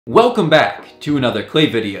Welcome back to another clay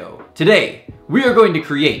video. Today, we are going to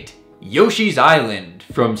create Yoshi's Island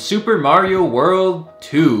from Super Mario World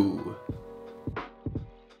 2.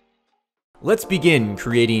 Let's begin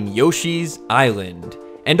creating Yoshi's Island,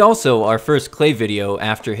 and also our first clay video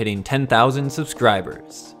after hitting 10,000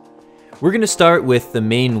 subscribers. We're going to start with the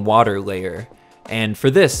main water layer, and for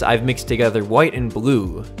this I've mixed together white and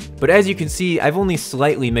blue, but as you can see I've only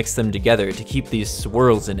slightly mixed them together to keep these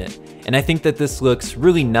swirls in it, and I think that this looks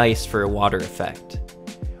really nice for a water effect.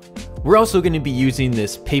 We're also going to be using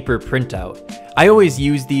this paper printout. I always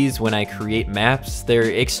use these when I create maps.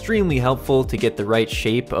 They're extremely helpful to get the right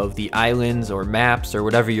shape of the islands or maps or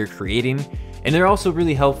whatever you're creating, and they're also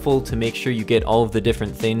really helpful to make sure you get all of the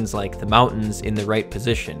different things like the mountains in the right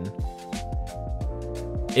position.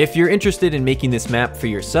 If you're interested in making this map for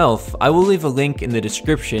yourself, I will leave a link in the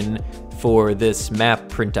description for this map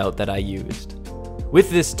printout that I used. With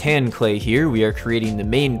this tan clay here, we are creating the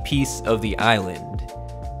main piece of the island.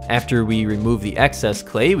 After we remove the excess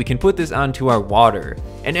clay, we can put this onto our water.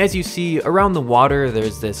 And as you see, around the water,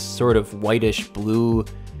 there's this sort of whitish blue,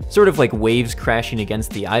 sort of like waves crashing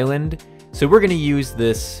against the island. So we're gonna use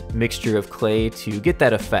this mixture of clay to get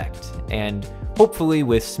that effect. And hopefully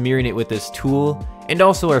with smearing it with this tool, and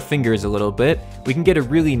also our fingers a little bit, we can get a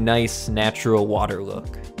really nice natural water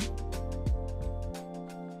look.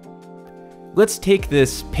 Let's take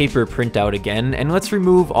this paper printout again, and let's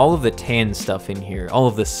remove all of the tan stuff in here, all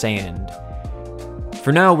of the sand.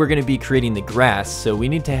 For now, we're going to be creating the grass, so we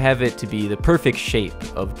need to have it to be the perfect shape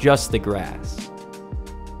of just the grass.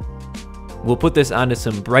 We'll put this onto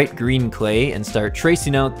some bright green clay and start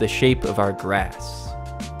tracing out the shape of our grass.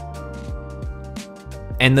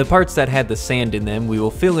 And the parts that had the sand in them, we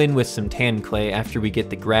will fill in with some tan clay after we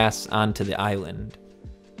get the grass onto the island.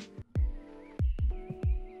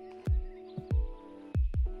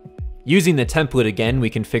 Using the template again,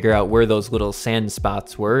 we can figure out where those little sand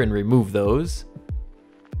spots were and remove those.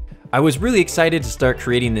 I was really excited to start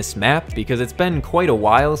creating this map because it's been quite a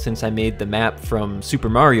while since I made the map from Super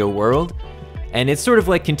Mario World, and it's sort of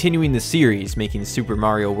like continuing the series, making Super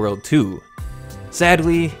Mario World 2.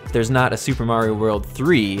 Sadly, there's not a Super Mario World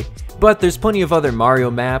 3, but there's plenty of other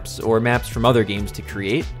Mario maps or maps from other games to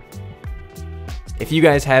create. If you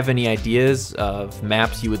guys have any ideas of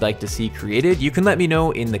maps you would like to see created, you can let me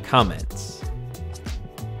know in the comments.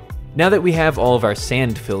 Now that we have all of our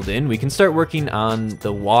sand filled in, we can start working on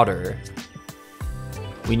the water.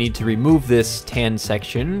 We need to remove this tan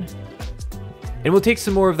section, and we'll take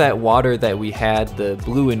some more of that water that we had, the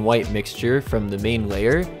blue and white mixture from the main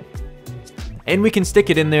layer, and we can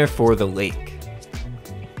stick it in there for the lake.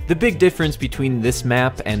 The big difference between this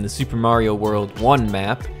map and the Super Mario World 1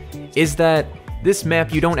 map is that this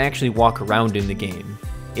map you don't actually walk around in the game.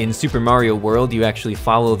 In Super Mario World you actually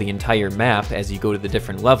follow the entire map as you go to the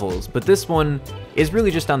different levels, but this one is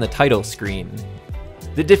really just on the title screen.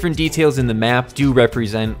 The different details in the map do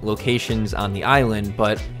represent locations on the island,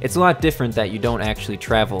 but it's a lot different that you don't actually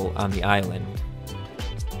travel on the island.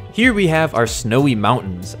 Here we have our snowy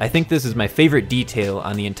mountains. I think this is my favorite detail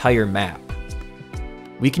on the entire map.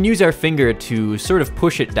 We can use our finger to sort of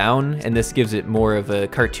push it down, and this gives it more of a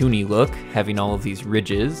cartoony look, having all of these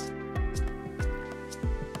ridges.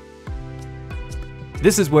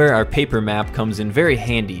 This is where our paper map comes in very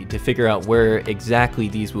handy to figure out where exactly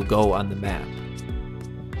these will go on the map.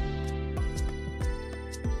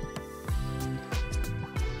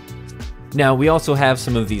 Now we also have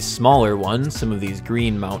some of these smaller ones, some of these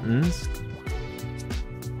green mountains.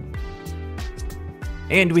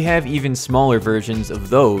 And we have even smaller versions of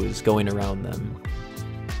those going around them.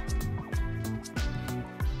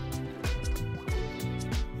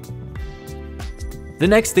 The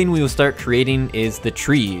next thing we will start creating is the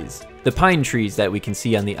trees, the pine trees that we can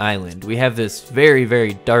see on the island. We have this very,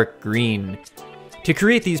 very dark green. To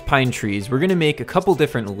create these pine trees, we're going to make a couple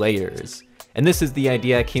different layers. And this is the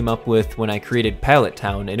idea I came up with when I created Pallet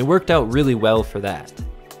Town, and it worked out really well for that.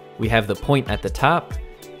 We have the point at the top,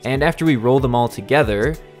 and after we roll them all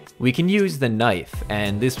together, we can use the knife,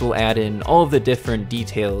 and this will add in all of the different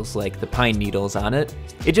details like the pine needles on it.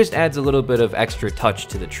 It just adds a little bit of extra touch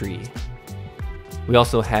to the tree. We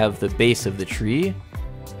also have the base of the tree,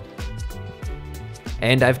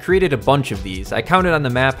 and I've created a bunch of these. I counted on the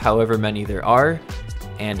map however many there are,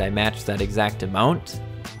 and I matched that exact amount,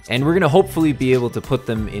 and we're going to hopefully be able to put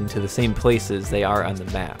them into the same places they are on the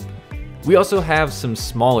map. We also have some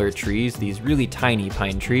smaller trees, these really tiny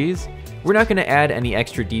pine trees. We're not going to add any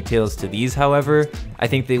extra details to these, however. I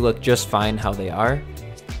think they look just fine how they are.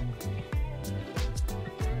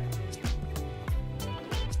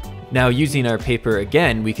 Now using our paper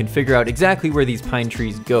again, we can figure out exactly where these pine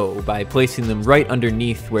trees go by placing them right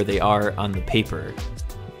underneath where they are on the paper.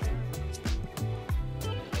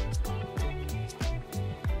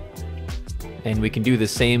 And we can do the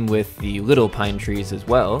same with the little pine trees as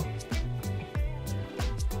well.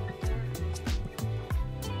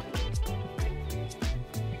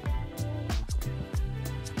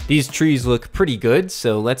 These trees look pretty good,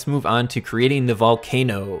 so let's move on to creating the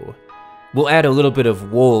volcano. We'll add a little bit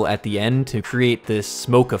of wool at the end to create this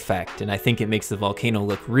smoke effect, and I think it makes the volcano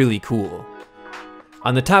look really cool.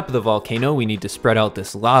 On the top of the volcano, we need to spread out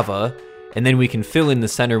this lava, and then we can fill in the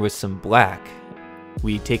center with some black.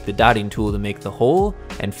 We take the dotting tool to make the hole,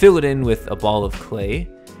 and fill it in with a ball of clay.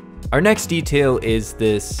 Our next detail is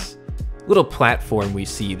this little platform we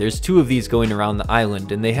see. There's two of these going around the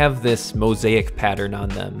island, and they have this mosaic pattern on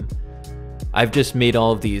them. I've just made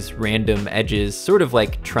all of these random edges, sort of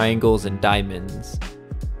like triangles and diamonds.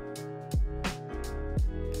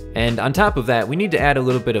 And on top of that, we need to add a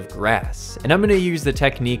little bit of grass. And I'm going to use the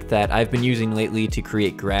technique that I've been using lately to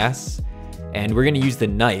create grass. And we're going to use the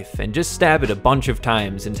knife and just stab it a bunch of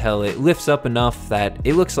times until it lifts up enough that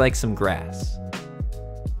it looks like some grass.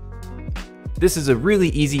 This is a really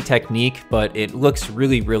easy technique, but it looks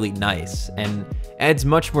really nice and adds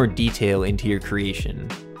much more detail into your creation.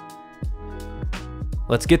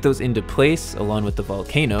 Let's get those into place along with the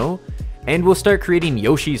volcano, and we'll start creating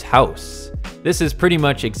Yoshi's house. This is pretty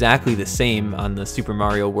much exactly the same on the Super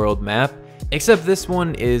Mario World map, except this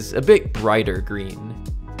one is a bit brighter green.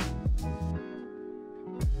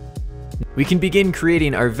 We can begin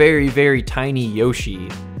creating our very tiny Yoshi.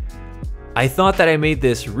 I thought that I made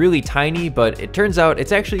this really tiny, but it turns out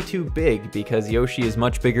it's actually too big because Yoshi is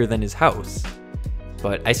much bigger than his house.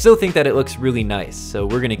 But I still think that it looks really nice, so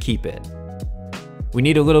we're gonna keep it. We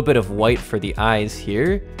need a little bit of white for the eyes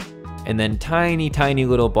here, and then tiny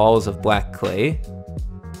little balls of black clay.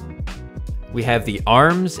 We have the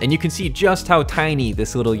arms, and you can see just how tiny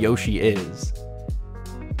this little Yoshi is.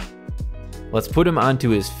 Let's put him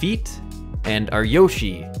onto his feet, and our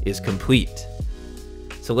Yoshi is complete.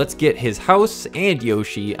 So let's get his house and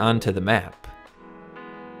Yoshi onto the map.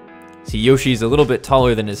 See, Yoshi's a little bit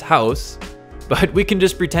taller than his house, but we can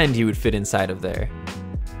just pretend he would fit inside of there.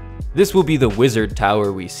 This will be the wizard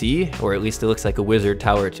tower we see, or at least it looks like a wizard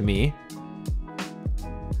tower to me.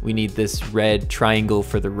 We need this red triangle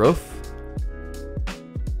for the roof.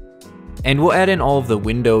 And we'll add in all of the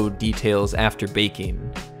window details after baking.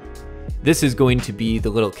 This is going to be the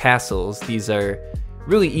little castles. These are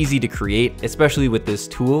really easy to create, especially with this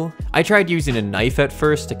tool. I tried using a knife at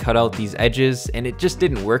first to cut out these edges, and it just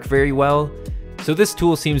didn't work very well. So this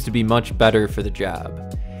tool seems to be much better for the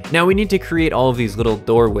job. Now we need to create all of these little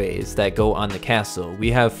doorways that go on the castle.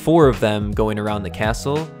 We have 4 of them going around the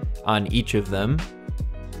castle on each of them.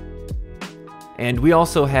 And we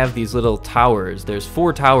also have these little towers. There's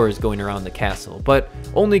 4 towers going around the castle, but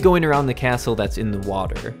only going around the castle that's in the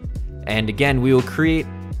water. And again, we will create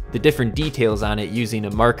the different details on it using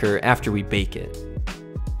a marker after we bake it.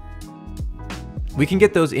 We can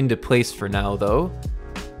get those into place for now though.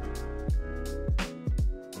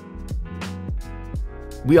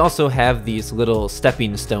 We also have these little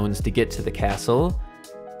stepping stones to get to the castle,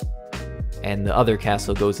 and the other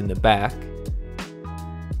castle goes in the back.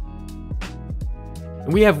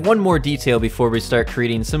 And we have one more detail before we start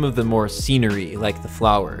creating some of the more scenery, like the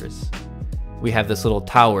flowers. We have this little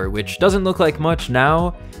tower, which doesn't look like much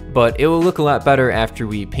now, but it will look a lot better after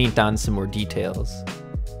we paint on some more details.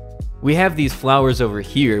 We have these flowers over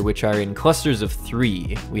here, which are in clusters of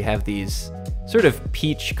 3. We have these sort of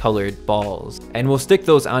peach colored balls, and we'll stick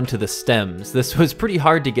those onto the stems. This was pretty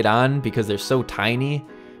hard to get on because they're so tiny,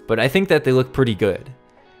 but I think that they look pretty good.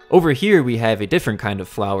 Over here we have a different kind of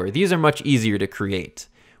flower. These are much easier to create.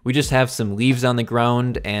 We just have some leaves on the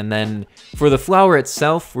ground, and then for the flower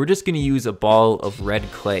itself, we're just going to use a ball of red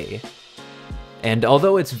clay. And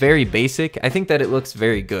although it's very basic, I think that it looks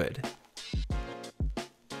very good.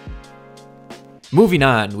 Moving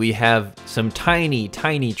on, we have some tiny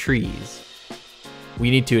trees. We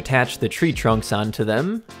need to attach the tree trunks onto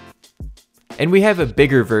them. And we have a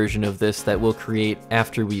bigger version of this that we'll create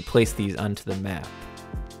after we place these onto the map.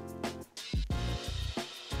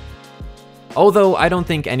 Although I don't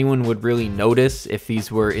think anyone would really notice if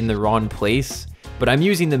these were in the wrong place, but I'm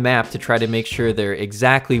using the map to try to make sure they're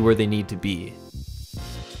exactly where they need to be.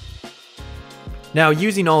 Now,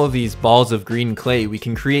 using all of these balls of green clay, we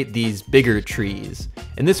can create these bigger trees.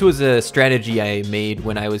 And this was a strategy I made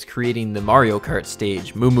when I was creating the Mario Kart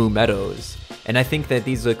stage, Moo Moo Meadows. And I think that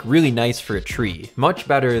these look really nice for a tree, much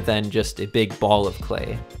better than just a big ball of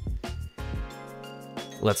clay.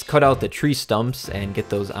 Let's cut out the tree stumps and get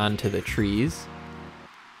those onto the trees.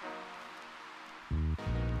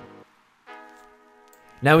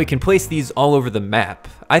 Now we can place these all over the map.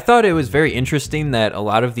 I thought it was very interesting that a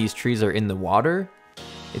lot of these trees are in the water.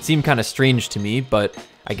 It seemed kind of strange to me, but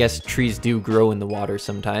I guess trees do grow in the water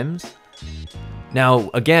sometimes.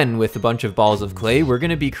 Now, again, with a bunch of balls of clay, we're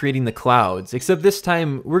going to be creating the clouds, except this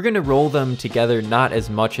time we're going to roll them together not as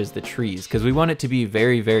much as the trees, because we want it to be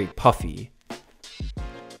very, very puffy.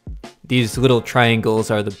 These little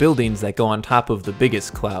triangles are the buildings that go on top of the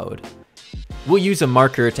biggest cloud. We'll use a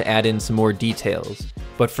marker to add in some more details,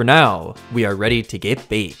 but for now, we are ready to get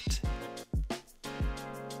baked.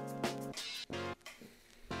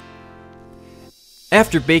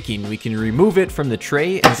 After baking, we can remove it from the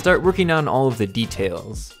tray and start working on all of the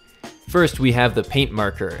details. First, we have the paint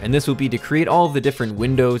marker, and this will be to create all of the different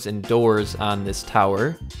windows and doors on this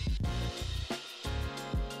tower.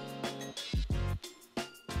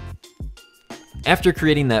 After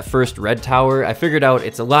creating that first red tower, I figured out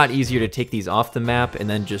it's a lot easier to take these off the map and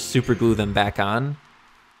then just super glue them back on.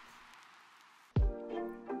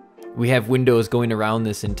 We have windows going around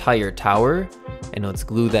this entire tower, and let's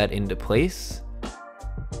glue that into place.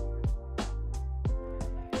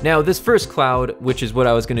 Now this first cloud, which is what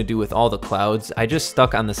I was going to do with all the clouds, I just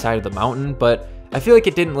stuck on the side of the mountain, but I feel like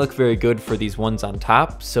it didn't look very good for these ones on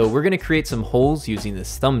top, so we're going to create some holes using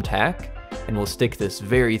this thumbtack, and we'll stick this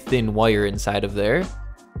very thin wire inside of there.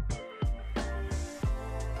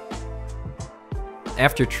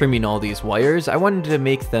 After trimming all these wires, I wanted to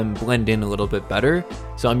make them blend in a little bit better,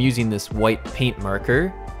 so I'm using this white paint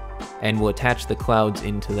marker, and we'll attach the clouds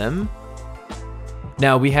into them.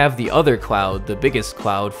 Now we have the other cloud, the biggest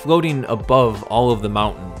cloud, floating above all of the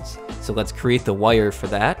mountains. So let's create the wire for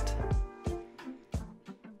that.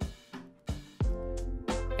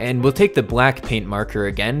 And we'll take the black paint marker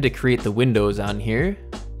again to create the windows on here.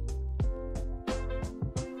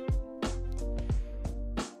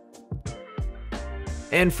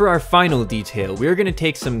 And for our final detail, we're going to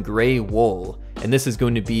take some gray wool, and this is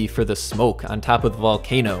going to be for the smoke on top of the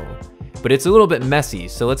volcano. But it's a little bit messy,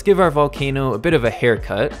 so let's give our volcano a bit of a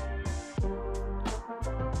haircut.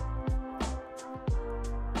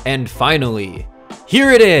 And finally,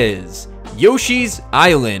 here it is! Yoshi's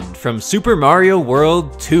Island from Super Mario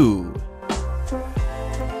World 2.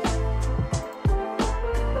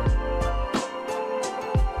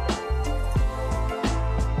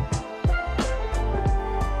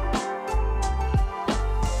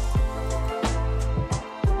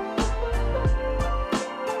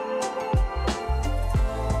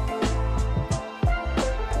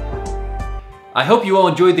 I hope you all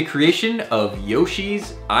enjoyed the creation of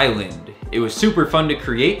Yoshi's Island. It was super fun to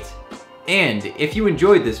create, and if you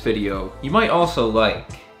enjoyed this video, you might also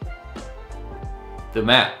like the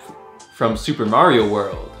map from Super Mario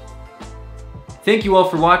World. Thank you all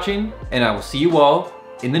for watching, and I will see you all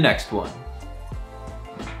in the next one.